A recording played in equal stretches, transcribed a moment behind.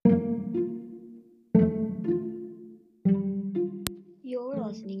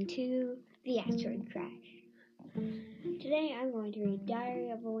asteroid crash. Today I'm going to read Diary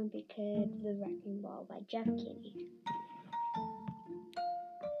of a Wimpy Kid, The Wrecking Ball by Jeff Kinney.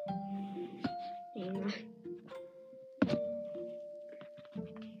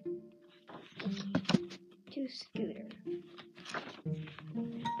 To Scooter.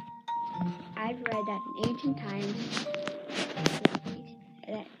 I've read that in ancient times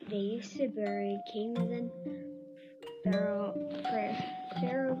that they used to bury kings and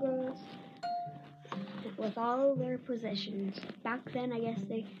pharaohs with all their possessions. Back then, I guess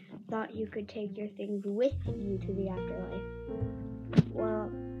they thought you could take your things with you to the afterlife. Well,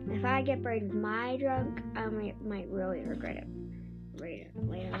 if I get buried with my junk, I might really regret it later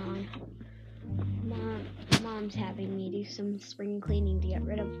on. Mom's having me do some spring cleaning to get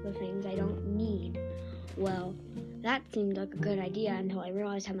rid of the things I don't need. Well, that seemed like a good idea until I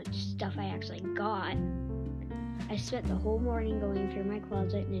realized how much stuff I actually got. I spent the whole morning going through my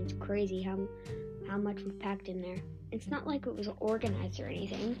closet, and it's crazy how much we've packed in there. It's not like it was organized or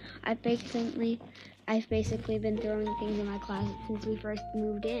anything. I've basically been throwing things in my closet since we first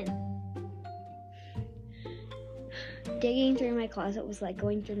moved in. Digging through my closet was like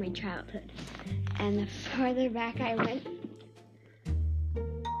going through my childhood. And the farther back I went,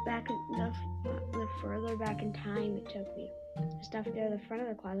 the further back in time it took me. The stuff there at the front of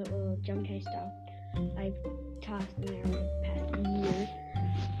the closet was all junk I stuffed. I've tossed in there over the past year.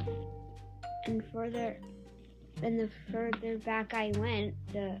 And the further back I went,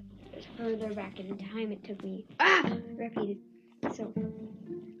 the further back in time it took me. Repeated. So,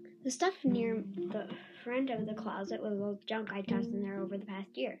 the stuff near the front of the closet was all junk I tossed in there over the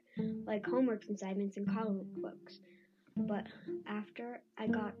past year, like homework assignments and college books. But after I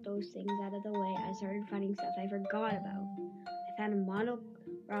got those things out of the way, I started finding stuff I forgot about. I found a model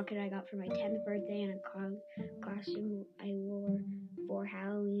rocket I got for my 10th birthday and a costume I wore for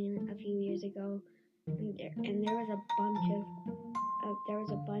Halloween a few years ago. And there was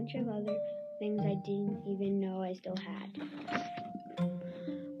a bunch of other things I didn't even know I still had.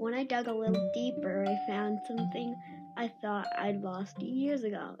 When I dug a little deeper, I found something I thought I'd lost years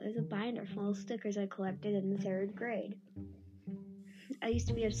ago. It was a binder full of stickers I collected in the 3rd grade. I used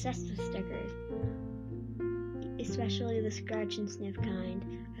to be obsessed with stickers, especially the scratch and sniff kind.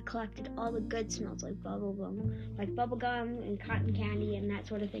 I collected all the good smells like bubblegum and cotton candy and that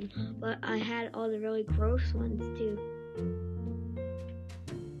sort of thing, but I had all the really gross ones too.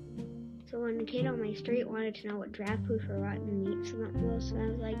 So when a kid on my street wanted to know what draft proof or rotten meat smells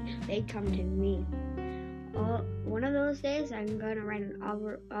like, they'd come to me. One of those days, I'm going to write an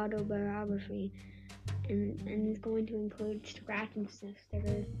autobiography, and it's going to include scratch and sniff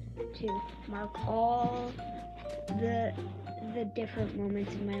stickers to mark all the different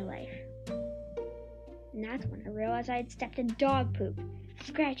moments in my life. And that's when I realized I had stepped in dog poop.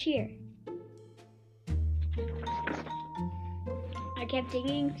 Scratch here. I kept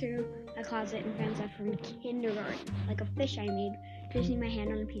digging through my closet and found stuff from kindergarten, like a fish I made, tracing my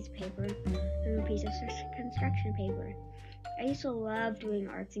hand on a piece of paper and a piece of construction paper. I used to love doing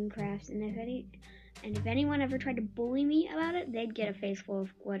arts and crafts, and if anyone ever tried to bully me about it, they'd get a face full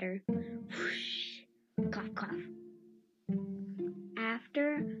of glitter. Whoosh, cough, cough.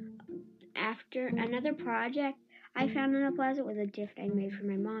 After another project I found in a closet was a gift I made for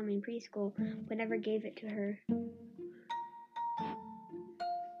my mom in preschool, but never gave it to her.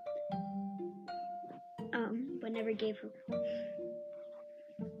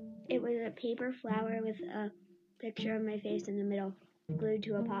 It was a paper flower with a picture of my face in the middle, glued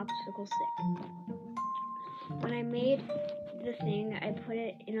to a popsicle stick. When I made the thing, I put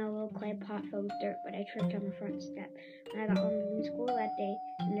it in a little clay pot filled with dirt, but I tripped on the front step when I got home from school that day,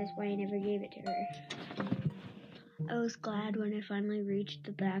 and that's why I never gave it to her. I was glad when I finally reached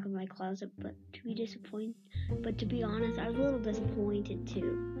the back of my closet, but to be honest, I was a little disappointed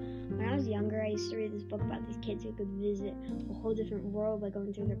too. When I was younger, I used to read this book about these kids who could visit a whole different world by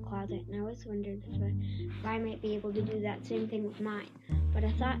going through their closet, and I always wondered if I might be able to do that same thing with mine. But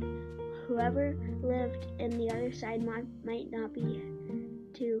I thought whoever lived in the other side might not be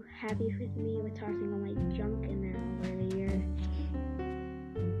too happy with me with tossing all my junk in there over the years.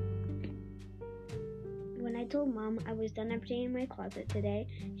 When I told Mom I was done emptying my closet today,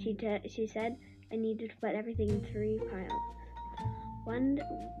 she said I needed to put everything in 3 piles. 1 to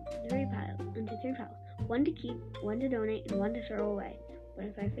 3 piles. One to keep, 1 to donate, and 1 to throw away.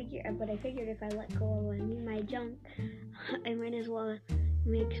 But I figured if I let go of any of my junk, I might as well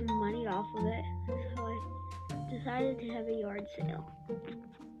make some money off of it. So I decided to have a yard sale.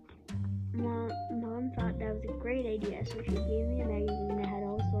 Mom thought that was a great idea, so she gave me a magazine that had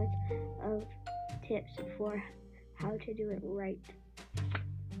all sorts of tips for how to do it right.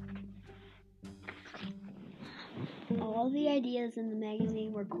 all the ideas in the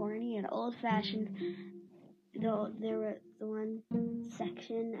magazine were corny and old-fashioned. Though there was the one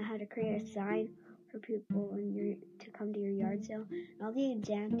section that had to create a sign for people to come to your yard sale. And all the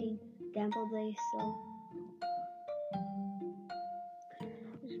example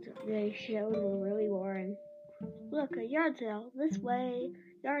they showed were really boring. Look, a yard sale this way.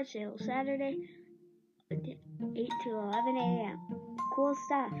 Yard sale Saturday, 8 to 11 a.m. Cool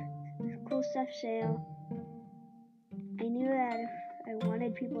stuff sale. I knew that if I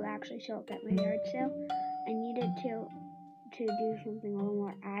wanted people to actually show up at my yard sale, I needed to do something a little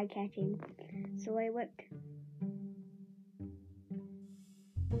more eye-catching. So I whipped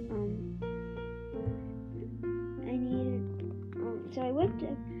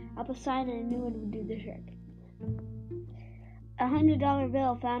up a sign and I knew it would do the trick. $100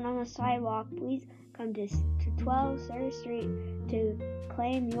 bill found on the sidewalk. Please come to 12 Surrey Street to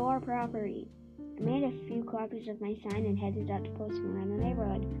claim your property. I made a few copies of my sign and headed out to post them around the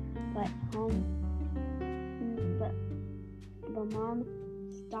neighborhood. But Mom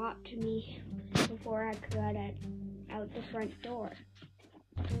stopped me before I could get out the front door.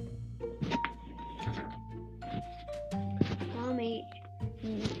 Mom made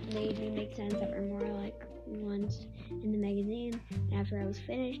me make signs that were more like ones in the magazine. And after I was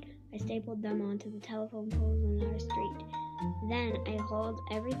finished, I stapled them onto the telephone poles on our street. Then I hauled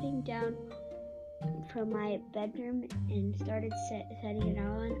everything down from my bedroom and started setting it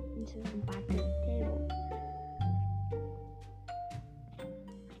all into the back of the table.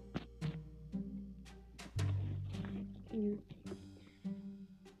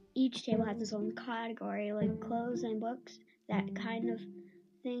 Each table has its own category, like clothes and books, that kind of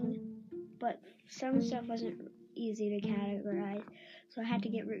thing. But some stuff wasn't easy to categorize, so I had to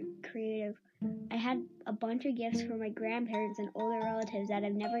get creative. I had a bunch of gifts for my grandparents and older relatives that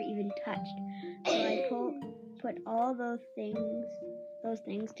I've never even touched. So I put all those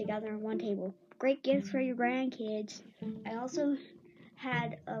things together on one table. Great gifts for your grandkids. I also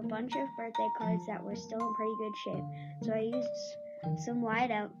had a bunch of birthday cards that were still in pretty good shape. So I used some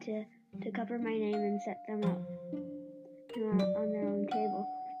whiteout to cover my name and set them up on their own table.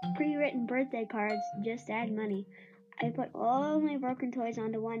 Pre-written birthday cards just add money. I put all my broken toys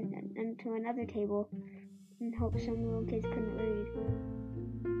onto another table and hoped some little kids couldn't read.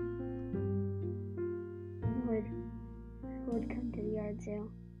 Who would come to the yard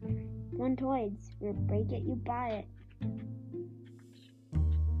sale? One toys. You break it, you buy it.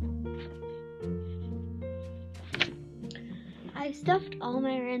 I stuffed all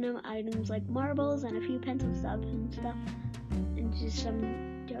my random items like marbles and a few pencil stubs and stuff into some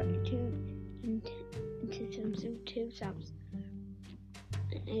tube tops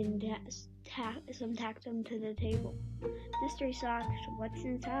and tacked them to the table. Mystery socks, what's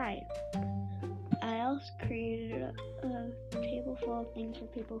inside? I also created a table full of things for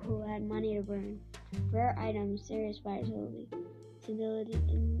people who had money to burn. Rare items, serious visibility,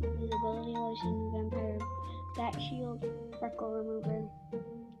 invisibility lotion, vampire bat shield, freckle remover.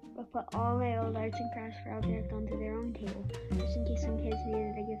 I put all my old arts and crafts projects onto their own table, just in case some kids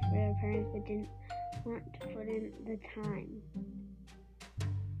needed a gift for their parents but didn't want to put in the time.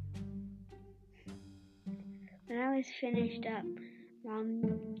 When I was finished up,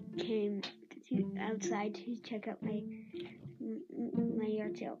 Mom came outside to check out my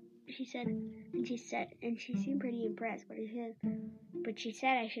yard sale. She seemed pretty impressed, but she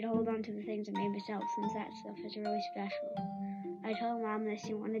said I should hold on to the things I made myself since that stuff is really special. I told Mom that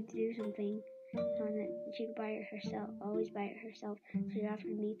she wanted to do something so that she could always buy it herself. So she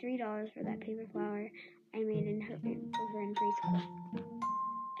offered me $3 for that paper flower I made with her in preschool.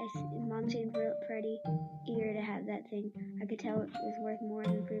 Mom seemed pretty eager to have that thing. I could tell it was worth more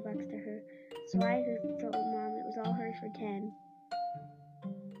than $3 to her. So I told Mom it was all hers for $10.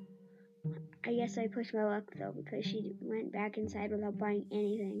 I guess I pushed my luck though, because she went back inside without buying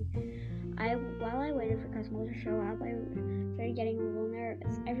anything. While I waited for customers to show up, I started getting a little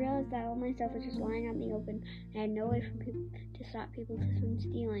nervous. I realized that all my stuff was just lying out in the open, and I had no way to stop people from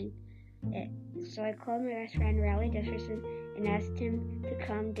stealing it. So I called my best friend, Rally Jefferson, and asked him to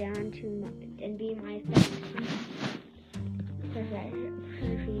come down and be my professional officer.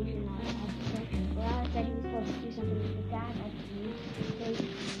 Rally said he was supposed to do something with the dad after me.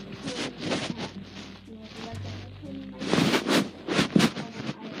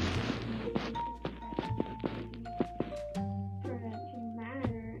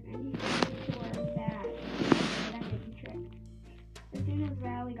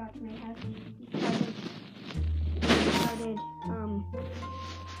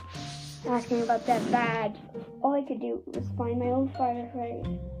 Asking about that badge. All I could do was find my old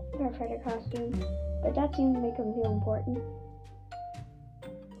firefighter costume but that seemed to make him feel important.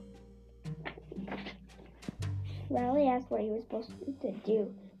 Riley asked what he was supposed to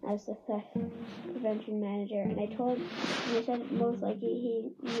do as the theft prevention manager, and I said most likely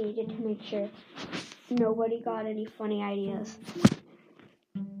he needed to make sure nobody got any funny ideas.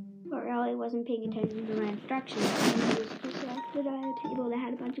 But Riley wasn't paying attention to my instructions. He was distracted at a table that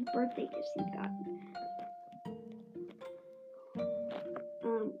had a bunch of birthday gifts he'd gotten.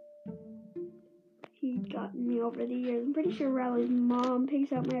 He'd gotten me over the years. I'm pretty sure Riley's mom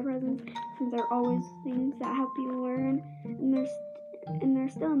picks out my presents since they're always things that help you learn, and they're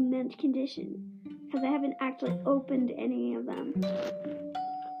still in mint condition because I haven't actually opened any of them.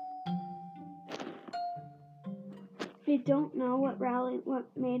 I don't know what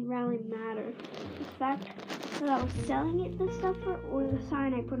made Riley matter. The fact that I was selling it this stuff or the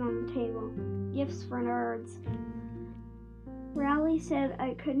sign I put on the table. Gifts for nerds. Riley said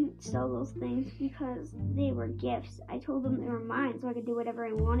I couldn't sell those things because they were gifts. I told them they were mine so I could do whatever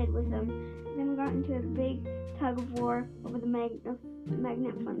I wanted with them. And then we got into a big tug of war over the magnet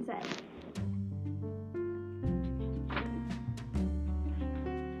fun set.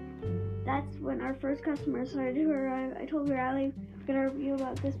 That's when our first customer started to arrive. I told Riley we're going to review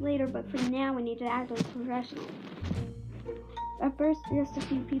about this later, but for now we need to act as professionals. At first, just a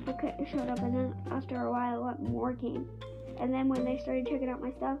few people showed up, and then after a while, a lot more came. And then when they started checking out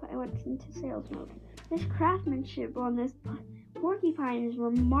my stuff, I went into sales mode. This craftsmanship on this porcupine is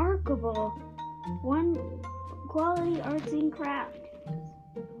remarkable. One quality artsy craft.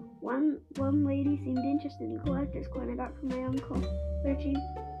 One lady seemed interested in collector's coin I got from my uncle, but she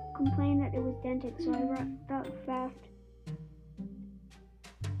complained that it was dented, so I wrapped up fast.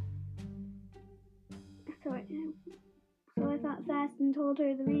 So I thought fast and told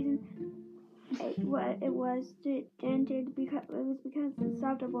her the reason it was dented because it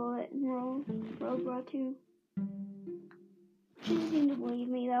stopped a bullet in World War II. She didn't seem to believe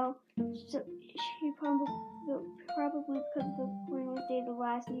me though. So she probably because the coin was dated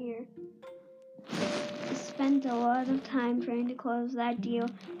last year. I spent a lot of time trying to close that deal,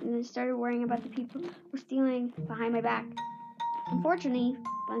 and then started worrying about the people who were stealing behind my back. Unfortunately,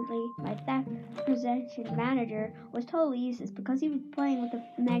 my theft prevention manager was totally useless because he was playing with the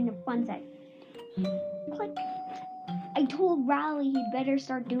magnet fun set. Click. I told Riley he'd better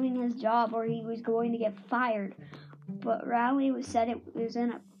start doing his job or he was going to get fired. But Riley said it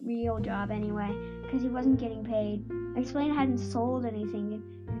wasn't a real job anyway, because he wasn't getting paid. I explained I hadn't sold anything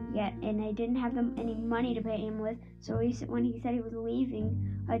yet, and I didn't have any money to pay him with, so when he said he was leaving,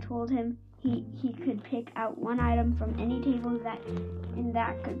 I told him he could pick out one item from any table and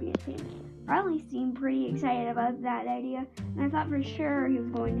that could be his payment. Riley seemed pretty excited about that idea, and I thought for sure he was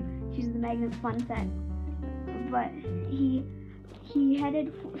going to choose the magnet fun set. But he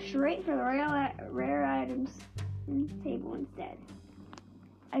headed straight for the rare items table instead.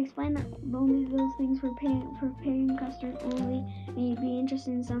 I explained that only those things were paying customers only, and he'd be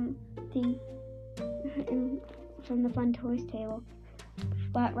interested in something from the fun toys table.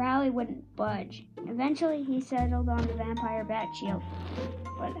 But Riley wouldn't budge. Eventually, he settled on the vampire bat shield.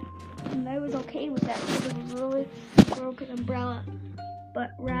 But I was okay with that because it was a really broken umbrella.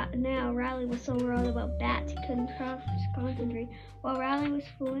 But now Riley was so worried about bats he couldn't concentrate. While Riley was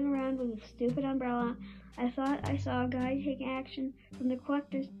fooling around with a stupid umbrella, I thought I saw a guy take action from the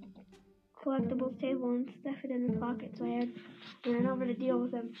collectibles table and stuff it in his pocket, so I ran over to deal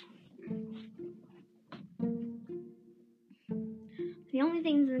with him. The only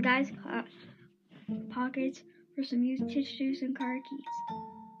things in the guy's pockets were some used tissues and car keys.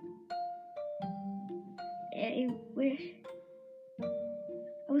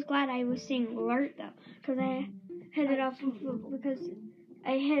 I was glad I was staying alert though, because I headed off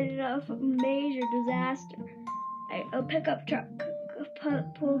a major disaster. A pickup truck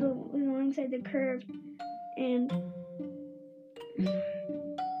pulled alongside the curb, and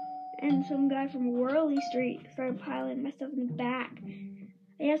some guy from Worley Street started piling my stuff in the back.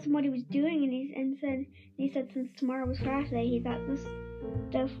 I asked him what he was doing, and he said since tomorrow was crash day, he thought this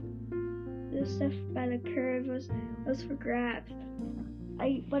stuff by the curb was for grabs.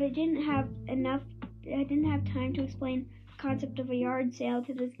 But I didn't have time to explain the concept of a yard sale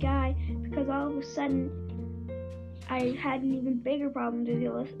to this guy, because all of a sudden I had an even bigger problem to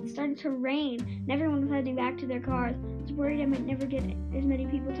deal with. It started to rain, and everyone was heading back to their cars. I was worried I might never get as many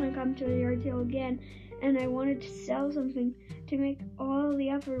people to come to the yard sale again, and I wanted to sell something to make all the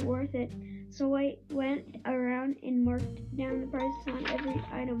effort worth it. So I went around and marked down the prices on every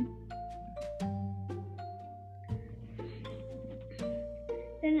item.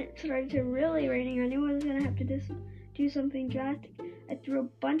 Then it started to really raining. I knew I was going to have to do something drastic. I threw a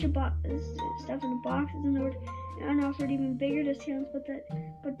bunch of stuff in the boxes and offered even bigger discounts, but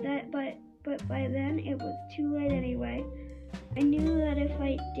by then it was too late anyway. I knew that if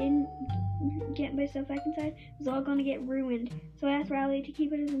I didn't get my stuff back inside, it was all going to get ruined. So I asked Riley to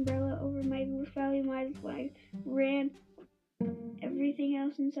keep his umbrella over my roof while I ran everything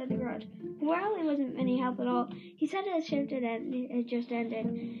else inside the garage. Riley wasn't any help at all. He said his shift had just ended,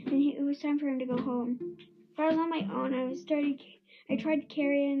 and it was time for him to go home. If I was on my own, I tried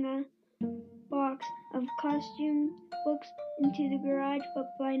carrying a box of costume books into the garage,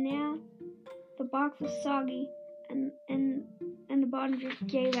 but by now the box was soggy and the bottom just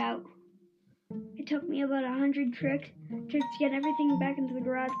gave out. It took me about 100 tricks to get everything back into the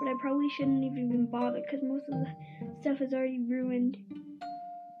garage, but I probably shouldn't even been bothered because most of the stuff is already ruined.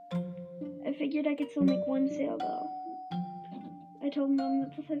 I figured I could still make one sale though. I told Mom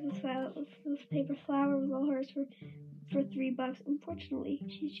that this paper flower was all hers for $3. Unfortunately,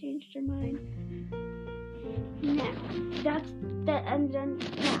 she changed her mind. Now,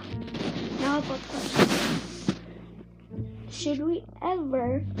 now about questions. Should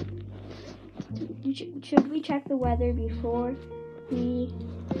we check the weather before we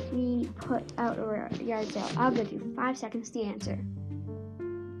put out a yard sale? I'll give you 5 seconds to answer.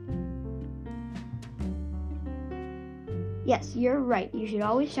 Yes, you're right. You should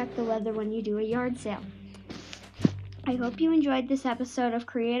always check the weather when you do a yard sale. I hope you enjoyed this episode of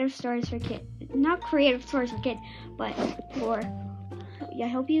Creative Stories for Kids. Not Creative Stories for Kids, but I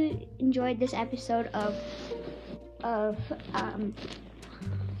hope you enjoyed this episode of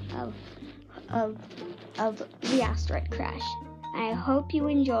the asteroid crash. I hope you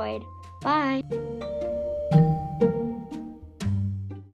enjoyed. Bye.